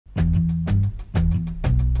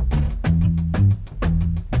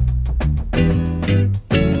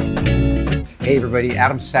Hey everybody,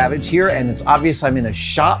 Adam Savage here, and it's obvious I'm in a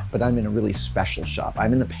shop, but I'm in a really special shop.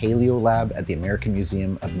 I'm in the Paleo Lab at the American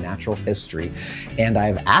Museum of Natural History, and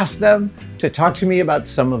I've asked them to talk to me about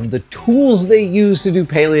some of the tools they use to do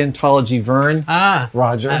paleontology. Verne,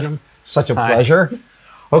 Roger, Adam. Such a pleasure.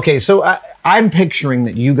 Okay, so I'm picturing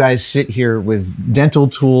that you guys sit here with dental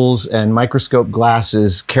tools and microscope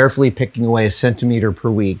glasses, carefully picking away a centimeter per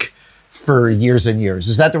week for years and years.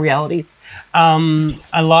 Is that the reality?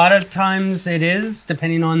 A lot of times it is,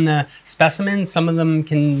 depending on the specimen. Some of them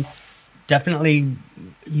can definitely,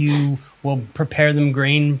 you will prepare them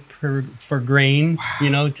grain for grain, you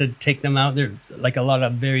know, to take them out. They're like a lot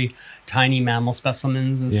of very tiny mammal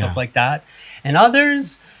specimens and stuff like that. And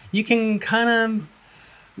others, you can kind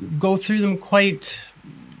of go through them quite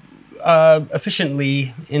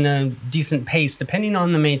efficiently in a decent pace, depending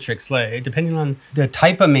on the matrix, like depending on the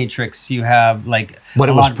type of matrix you have, like what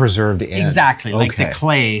it was preserved in. Exactly, like the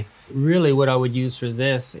clay. Really, what I would use for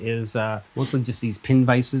this is mostly just these pin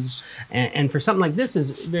vices, and for something like this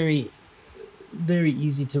is very, very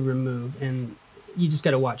easy to remove, and you just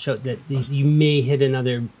got to watch out that you may hit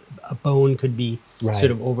a bone could be sort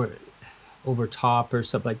of over top or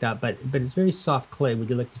stuff like that, but it's very soft clay. Would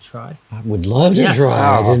you like to try? I would love to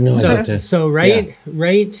try. I didn't know that. So right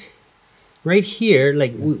here,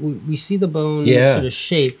 like we see the bone sort of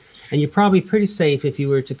shape, and you're probably pretty safe if you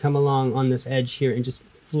were to come along on this edge here and just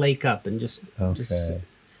flake up and just no,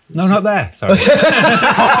 not there. Sorry. No,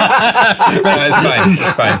 it's fine. It's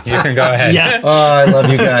fine. You can go ahead. Yeah. Oh, I love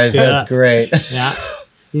you guys. That's great. Yeah.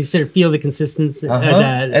 You sort of feel the consistency,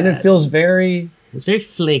 and it feels very. It's very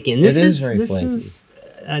flaky. And this is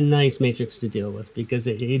a nice matrix to deal with because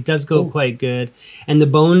it does go quite good. And the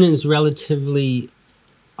bone is relatively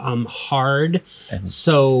hard. And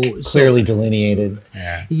so clearly delineated.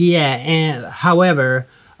 Yeah. And however,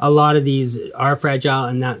 a lot of these are fragile,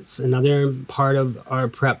 and that's another part of our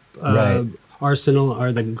prep arsenal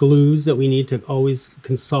are the glues that we need to always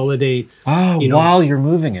consolidate. Oh, while you're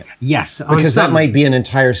moving it. Yes. Because that might be an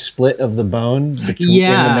entire split of the bone in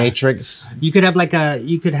the matrix. You could have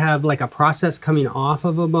like a process coming off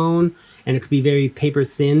of a bone, and it could be very paper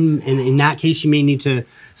thin. And in that case, you may need to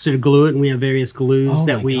sort of glue it, and we have various glues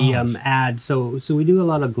that we add. So we do a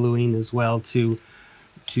lot of gluing as well to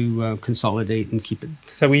consolidate and keep it.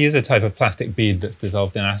 So we use a type of plastic bead that's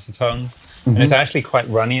dissolved in acetone. And it's actually quite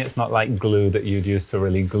runny. It's not like glue that you'd use to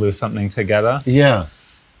really glue something together. Yeah.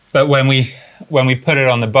 But when we put it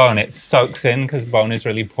on the bone, it soaks in because bone is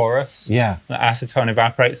really porous. Yeah. The acetone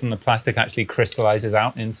evaporates and the plastic actually crystallizes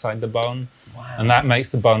out inside the bone. Wow. And that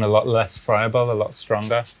makes the bone a lot less friable, a lot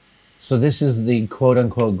stronger. So this is the quote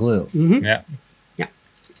unquote glue. Yeah. Yeah.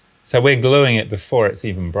 So we're gluing it before it's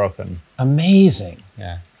even broken. Amazing.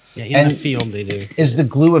 Yeah. Yeah, in the field they do. Is the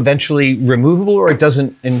glue eventually removable, or it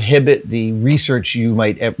doesn't inhibit the research you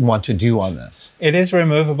might want to do on this? It is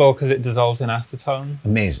removable because it dissolves in acetone.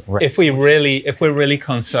 Amazing. Right. If we're really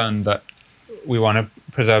concerned that we want to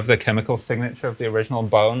preserve the chemical signature of the original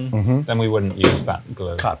bone, then we wouldn't use that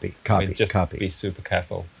glue. We'd just be super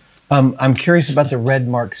careful. I'm curious about the red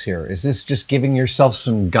marks here. Is this just giving yourself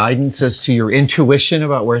some guidance as to your intuition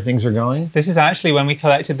about where things are going? This is actually when we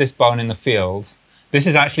collected this bone in the field. This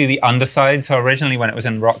is actually the underside. So originally when it was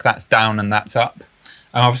in rock, that's down and that's up.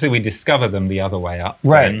 And obviously we discover them the other way up.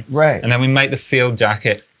 Right. And then we make the field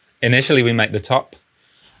jacket. Initially we make the top,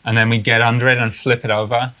 and then we get under it and flip it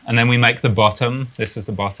over. And then we make the bottom. This is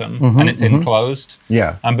the bottom, and it's enclosed.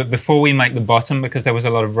 Yeah. But before we make the bottom, because there was a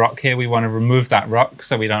lot of rock here, we want to remove that rock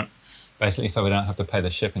so we don't have to pay the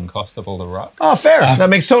shipping cost of all the rock. Oh, fair. That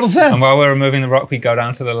makes total sense. And while we're removing the rock, we go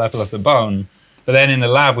down to the level of the bone. But then in the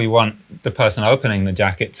lab, we want the person opening the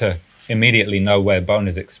jacket to immediately know where bone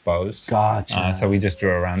is exposed. Gotcha. So we just drew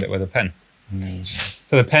around it with a pen. Amazing.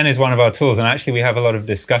 So the pen is one of our tools, and actually we have a lot of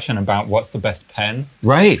discussion about what's the best pen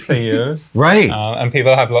to use. And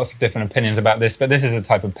people have lots of different opinions about this, but this is a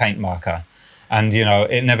type of paint marker. And, you know,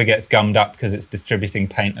 it never gets gummed up because it's distributing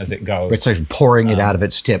paint as it goes. It's like pouring it out of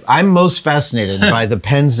its tip. I'm most fascinated by the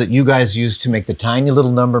pens that you guys use to make the tiny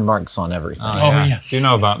little number marks on everything. Yes. Do you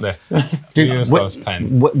know about this? Do you use those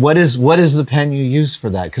pens? What is the pen you use for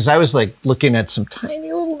that? Because I was like looking at some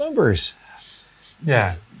tiny little numbers.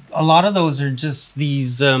 Yeah. A lot of those are just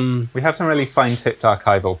these... we have some really fine-tipped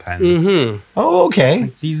archival pens. Oh, okay.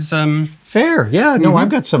 Like these... Fair. Yeah, no, I've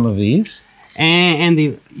got some of these. And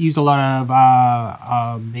they use a lot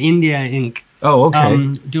of India ink. Oh,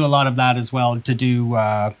 okay. Do a lot of that as well to do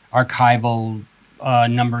archival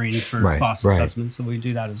numbering for fossil specimens. So we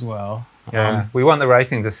do that as well. Yeah, we want the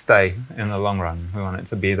rating to stay in the long run. We want it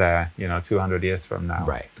to be there, 200 years from now.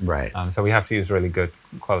 Right. So we have to use really good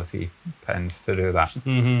quality pens to do that.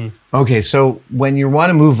 Mm-hmm. Okay, so when you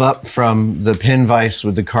want to move up from the pin vise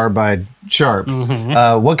with the carbide sharp,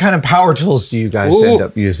 what kind of power tools do you guys end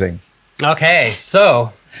up using? Okay,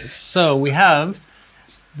 so we have,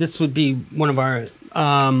 this would be one of our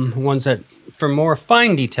ones that, for more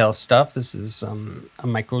fine detail stuff, this is a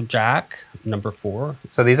micro jack, number 4.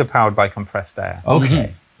 So these are powered by compressed air.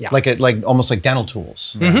 Okay. Yeah. Like almost like dental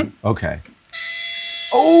tools. Okay.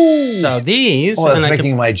 Oh! So these... Oh, that's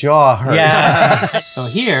making my jaw hurt. Yeah. So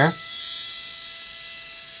here,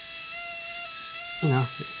 it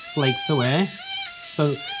flakes away.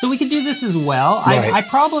 So we could do this as well. Right. I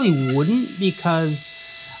probably wouldn't, because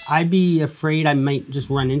I'd be afraid I might just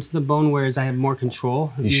run into the bone, whereas I have more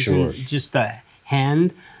control using just a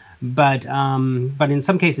hand. But in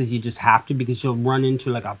some cases you just have to, because you'll run into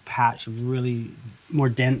like a patch of really more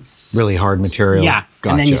dense, really hard material. Yeah,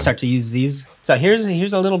 Gotcha. And then you start to use these. So here's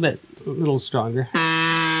a little stronger.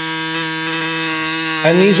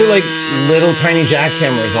 And these are like little tiny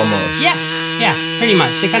jackhammers almost. Yeah, pretty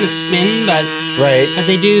much. They kind of spin, but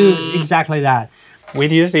they do exactly that.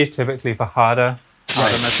 We'd use these typically for harder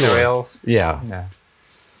materials. Yeah.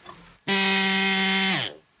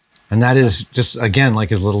 And that is just, again,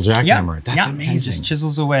 like a little jackhammer. That's amazing. It just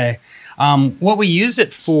chisels away. What we use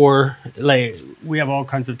it for, like, we have all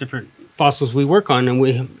kinds of different fossils we work on,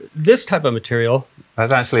 and this type of material.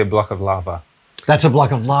 That's actually a block of lava. That's a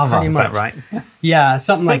block of lava. Is that right? Yeah,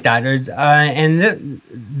 something like that.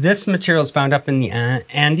 This material is found up in the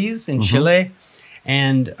Andes in Chile.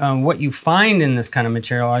 And what you find in this kind of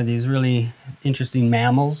material are these really interesting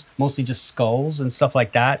mammals, mostly just skulls and stuff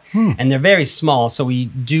like that. And they're very small, so we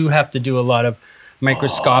do have to do a lot of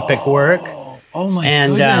microscopic work. Oh my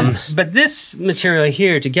goodness! But this material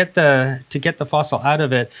here, to get the fossil out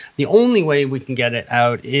of it, the only way we can get it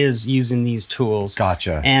out is using these tools.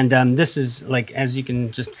 Gotcha. And this is like, as you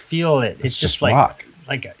can just feel it, it's just like rock.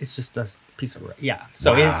 Like it's just a piece of rock. Yeah.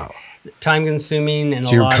 So it's time consuming, and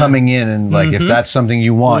so you're coming in and like if that's something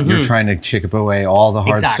you want, you're trying to chip away all the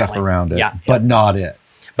hard stuff around it, but not it.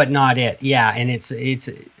 But not it. Yeah, and it's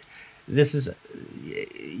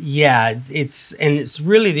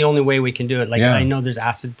really the only way we can do it. Like I know there's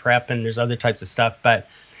acid prep and there's other types of stuff, but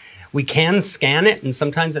we can scan it, and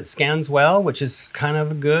sometimes it scans well, which is kind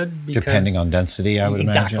of good. Because depending on density, I would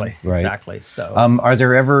imagine. Right. Exactly. So, are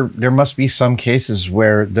there must be some cases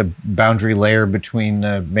where the boundary layer between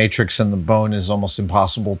the matrix and the bone is almost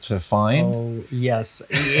impossible to find? Oh, yes.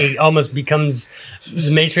 It almost becomes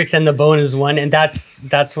the matrix and the bone is one, and that's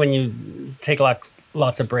when you take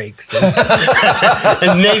lots of breaks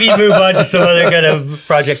and maybe move on to some other kind of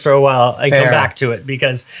project for a while and come back to it,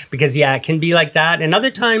 because it can be like that, and other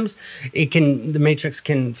times the matrix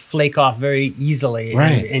can flake off very easily,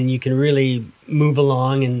 and you can really move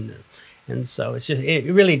along, and so it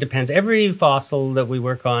really depends. Every fossil that we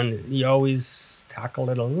work on, you always tackle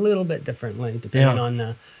it a little bit differently depending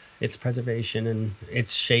on its preservation and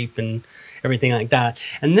its shape and everything like that.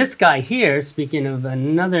 And this guy here, speaking of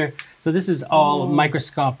another, so this is all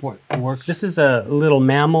microscope work. This is a little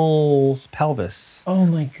mammal pelvis. Oh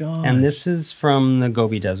my God. And this is from the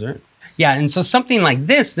Gobi Desert. Yeah, and so something like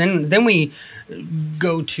this, then we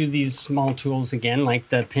go to these small tools again, like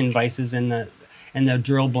the pin vices and the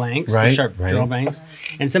drill blanks, the sharp drill blanks.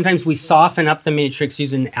 And sometimes we soften up the matrix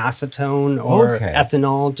using acetone or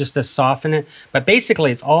ethanol just to soften it. But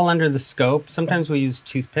basically, it's all under the scope. Sometimes we use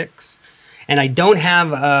toothpicks. And I don't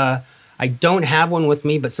have one with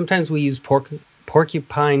me, but sometimes we use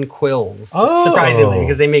porcupine quills, surprisingly,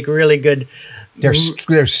 because they make really good... They're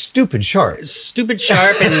stupid sharp. Stupid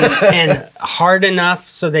sharp and hard enough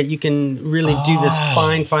so that you can really do this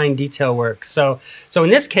fine detail work. So in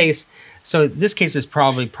this case, this is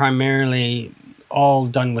probably primarily all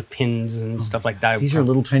done with pins and stuff like that. These are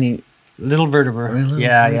little tiny... Little vertebrae.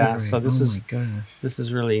 Yeah. So this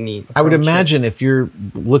is really neat. I would imagine if you're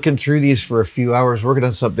looking through these for a few hours working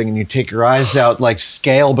on something and you take your eyes out, like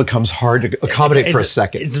scale becomes hard to accommodate for a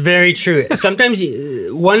second. It's very true. Sometimes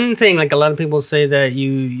one thing, like a lot of people say that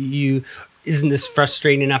you isn't this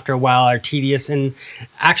frustrating after a while or tedious, and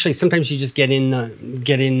actually sometimes you just get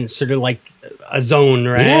in sort of like a zone,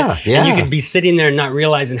 right? Yeah. And you could be sitting there and not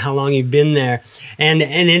realizing how long you've been there, and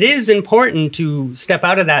it is important to step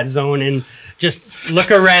out of that zone and just look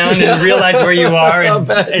around and realize where you are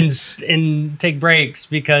and take breaks,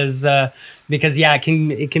 because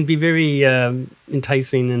it can be very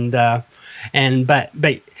enticing but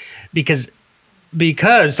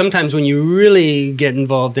because sometimes when you really get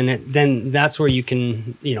involved in it, then that's where you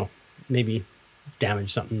can, maybe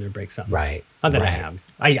damage something or break something. Right. Not that I have.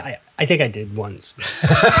 I think I did once.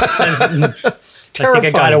 I think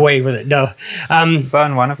I got away with it. No.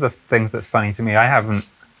 Verne, one of the things that's funny to me,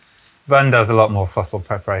 Verne does a lot more fossil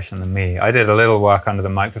preparation than me. I did a little work under the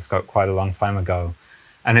microscope quite a long time ago.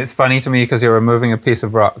 And it's funny to me because you're removing a piece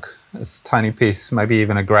of rock, a tiny piece, maybe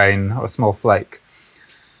even a grain or a small flake.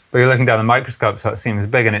 But you're looking down the microscope, so it seems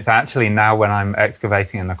big. And it's actually now when I'm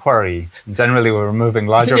excavating in the quarry, generally we're removing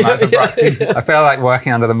larger amounts of rock. I feel like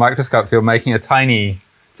working under the microscope, you're making a tiny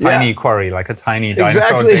quarry, like a tiny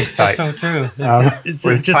dinosaur dig site. That's so true.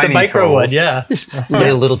 It's just a micro one, Lay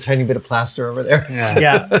a little tiny bit of plaster over there.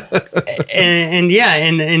 Yeah. And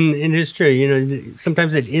it is true. You know,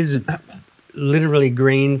 sometimes it is literally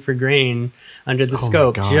grain for grain under the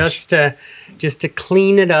scope, just to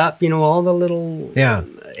clean it up. You know, all the little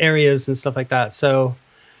areas and stuff like that. So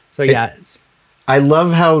I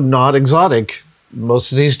love how not exotic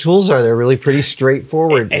most of these tools are. They're really pretty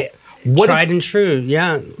straightforward. Tried and true,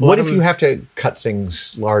 yeah. What if you have to cut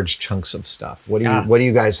things, large chunks of stuff? What do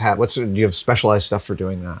you guys have? Do you have specialized stuff for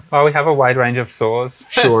doing that? Well, we have a wide range of saws.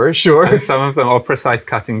 Sure. And some of them are precise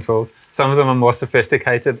cutting tools. Some of them are more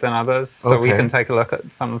sophisticated than others. So we can take a look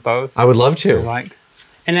at some of those. I would love to.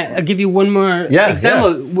 And I'll give you one more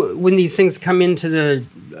example. When these things come into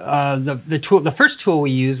the tool, the first tool we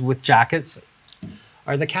use with jackets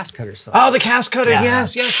are the cast cutter saws. Oh, the cast cutter!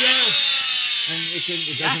 Yes. And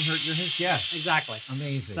it doesn't hurt your hands. Yeah, exactly.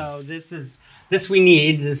 Amazing. So this we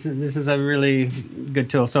need. This is a really good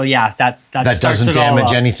tool. So that doesn't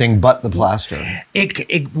damage anything but the plaster. It could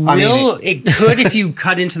if you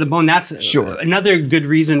cut into the bone. That's another good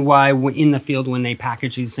reason why in the field when they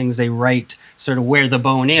package these things they write sort of where the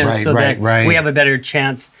bone is that we have a better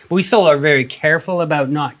chance. But we still are very careful about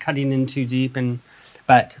not cutting in too deep.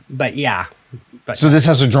 But so this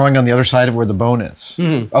has a drawing on the other side of where the bone is.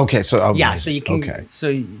 Mm-hmm. Okay, so so you can. Okay.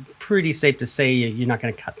 So pretty safe to say you're not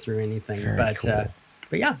going to cut through anything. Very cool.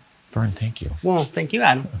 But yeah. Verne, thank you. Well, thank you,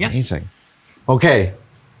 Adam. Amazing. Okay,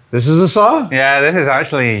 this is the saw. Yeah,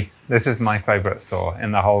 this is my favorite saw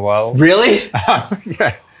in the whole world. Really?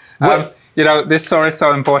 You know, this saw is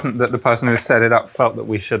so important that the person who set it up felt that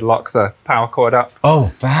we should lock the power cord up. Oh,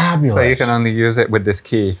 fabulous! So you can only use it with this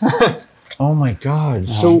key. Oh my God!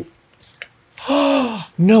 So.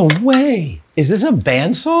 No way! Is this a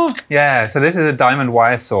bandsaw? Yeah, so this is a diamond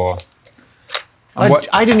wire saw.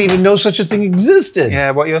 I didn't even know such a thing existed.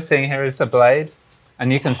 Yeah, what you're seeing here is the blade,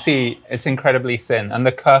 and you can see it's incredibly thin. And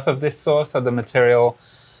the kerf of this saw, so the material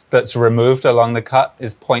that's removed along the cut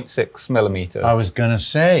is 0.6 millimeters. I was gonna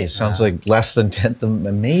say, sounds like less than 10th.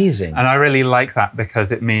 Amazing. And I really like that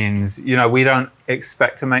because it means, you know, we don't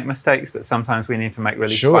expect to make mistakes, but sometimes we need to make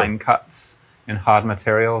really fine cuts in hard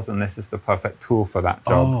materials, and this is the perfect tool for that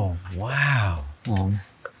job. Oh, wow.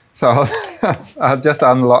 So I'll just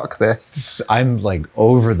unlock this. I'm like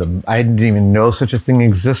over them. I didn't even know such a thing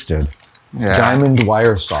existed. Yeah. Diamond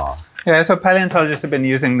wire saw. Yeah, so paleontologists have been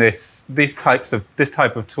using this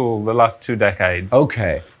type of tool the last 2 decades.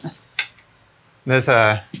 Okay. There's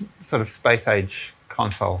a sort of space age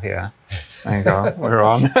console here. There you go. We're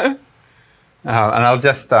on. And I'll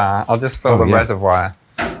just fill the reservoir.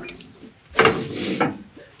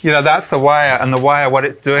 You know, that's the wire, and the wire, what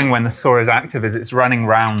it's doing when the saw is active is it's running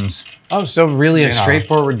round. Oh, so really a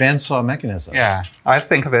straightforward bandsaw mechanism. Yeah, I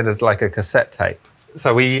think of it as like a cassette tape.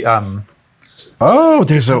 So we...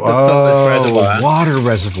 there's a water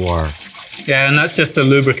reservoir. Yeah, and that's just to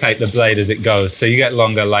lubricate the blade as it goes, so you get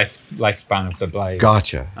longer lifespan of the blade.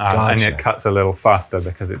 Gotcha. And it cuts a little faster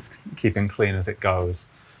because it's keeping clean as it goes.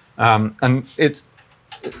 And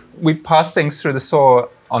we pass things through the saw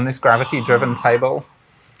on this gravity-driven table.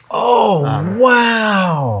 Oh,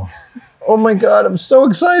 wow. Oh my God, I'm so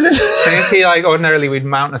excited. So you see, like ordinarily we'd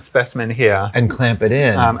mount a specimen here. And clamp it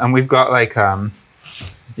in. And we've got like,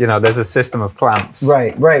 you know, there's a system of clamps.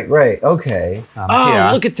 Right. Okay. Here.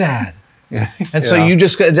 Look at that. Yeah. And so you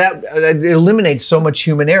just, that eliminates so much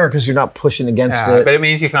human error because you're not pushing against it. But it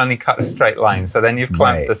means you can only cut a straight line. So then you've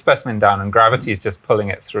clamped the specimen down and gravity is just pulling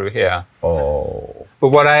it through here. Oh. But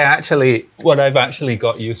what I've actually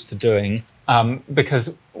got used to doing,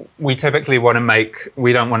 because we typically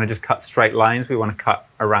we don't want to just cut straight lines. We want to cut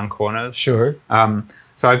around corners. Sure.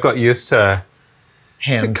 So I've got used to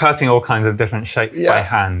cutting all kinds of different shapes by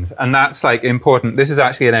hand. And that's like important. This is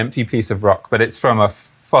actually an empty piece of rock, but it's from a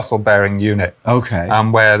fossil bearing unit. Okay.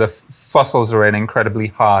 Where the fossils are in incredibly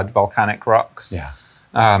hard volcanic rocks. Yeah.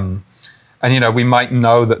 And, you know, we might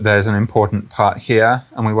know that there's an important part here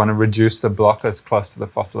and we want to reduce the block as close to the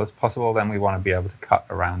fossil as possible. Then we want to be able to cut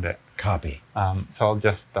around it. Copy. So I'll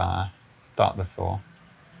just start the saw.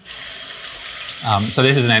 So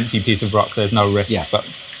this is an empty piece of rock. There's no risk, but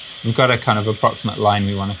we've got a kind of approximate line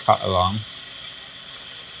we want to cut along.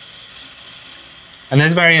 And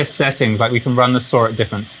there's various settings, like we can run the saw at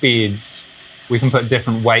different speeds. We can put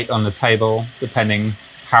different weight on the table, depending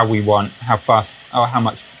how we want, how fast, or how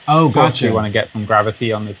much force we want to get from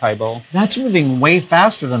gravity on the table. That's moving way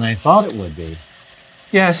faster than I thought it would be.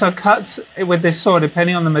 Yeah, so cuts with this saw,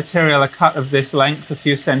 depending on the material, a cut of this length, a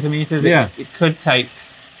few centimeters, it could take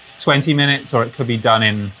 20 minutes or it could be done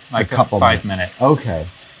in like a couple 5 minutes. Okay.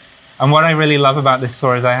 And what I really love about this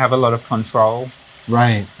saw is I have a lot of control.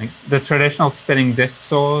 Right. Like the traditional spinning disc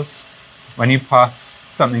saws, when you pass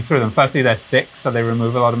something through them, firstly, they're thick, so they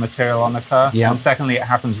remove a lot of material on the kerr. Yeah. And secondly, it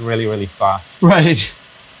happens really, really fast. Right.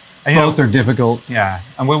 And, both are difficult. Yeah.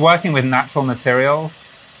 And we're working with natural materials.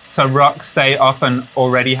 So rocks, they often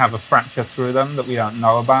already have a fracture through them that we don't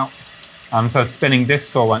know about. So spinning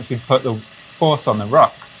disc saw, once you put the force on the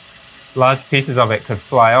rock, large pieces of it could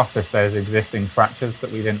fly off if there's existing fractures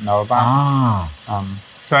that we didn't know about.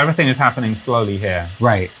 So everything is happening slowly here.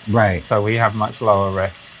 Right, right. So we have much lower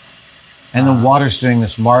risk. And the water's doing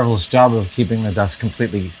this marvelous job of keeping the dust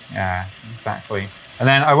completely... Yeah, exactly. And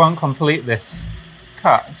then I won't complete this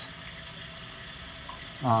cut,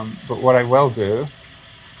 but what I will do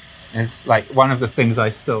is, like, one of the things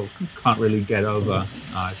I still can't really get over,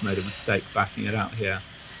 I've made a mistake backing it out here.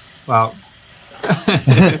 Well,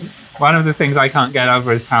 one of the things I can't get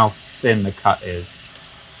over is how thin the cut is.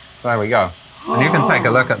 There we go. And you can take a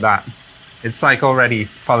look at that. It's like already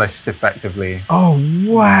polished effectively. Oh,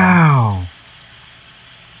 wow.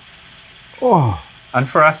 Oh. And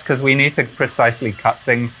for us, because we need to precisely cut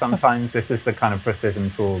things sometimes, this is the kind of precision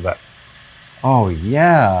tool that... Oh,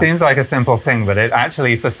 yeah. Seems like a simple thing, but it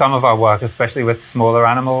actually, for some of our work, especially with smaller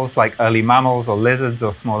animals like early mammals or lizards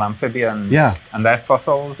or small amphibians and their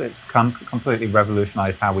fossils, it's completely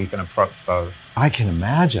revolutionized how we can approach those. I can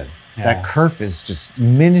imagine. Yeah. That kerf is just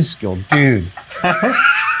minuscule, dude.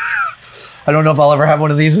 I don't know if I'll ever have one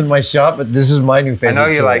of these in my shop, but this is my new favorite tool. I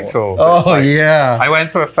know you tool. like tools. Oh, like, yeah. I went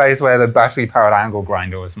through a phase where the battery-powered angle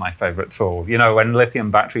grinder was my favorite tool. You know, when lithium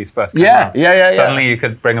batteries first came out. Suddenly you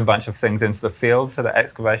could bring a bunch of things into the field to the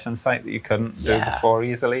excavation site that you couldn't do before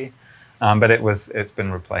easily. But it's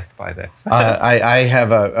been replaced by this. I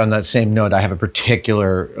have on that same note, I have a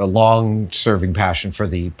particular long-serving passion for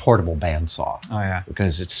the portable bandsaw. Oh, yeah.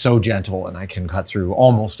 Because it's so gentle and I can cut through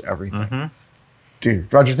almost everything. Mm-hmm.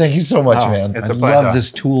 Dude, Roger, thank you so much, man. It's a pleasure. I love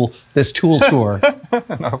this tool tour.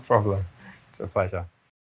 No problem. It's a pleasure.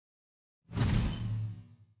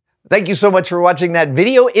 Thank you so much for watching that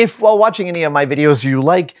video. If while watching any of my videos you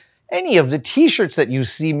like any of the t-shirts that you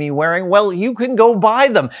see me wearing, well, you can go buy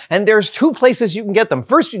them. And there's two places you can get them.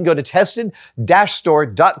 First, you can go to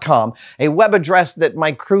tested-store.com, a web address that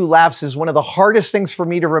my crew laughs is one of the hardest things for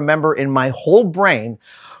me to remember in my whole brain.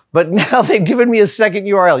 But now they've given me a second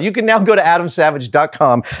URL. You can now go to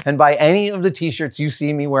adamsavage.com and buy any of the t-shirts you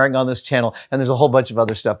see me wearing on this channel. And there's a whole bunch of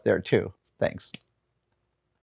other stuff there too. Thanks.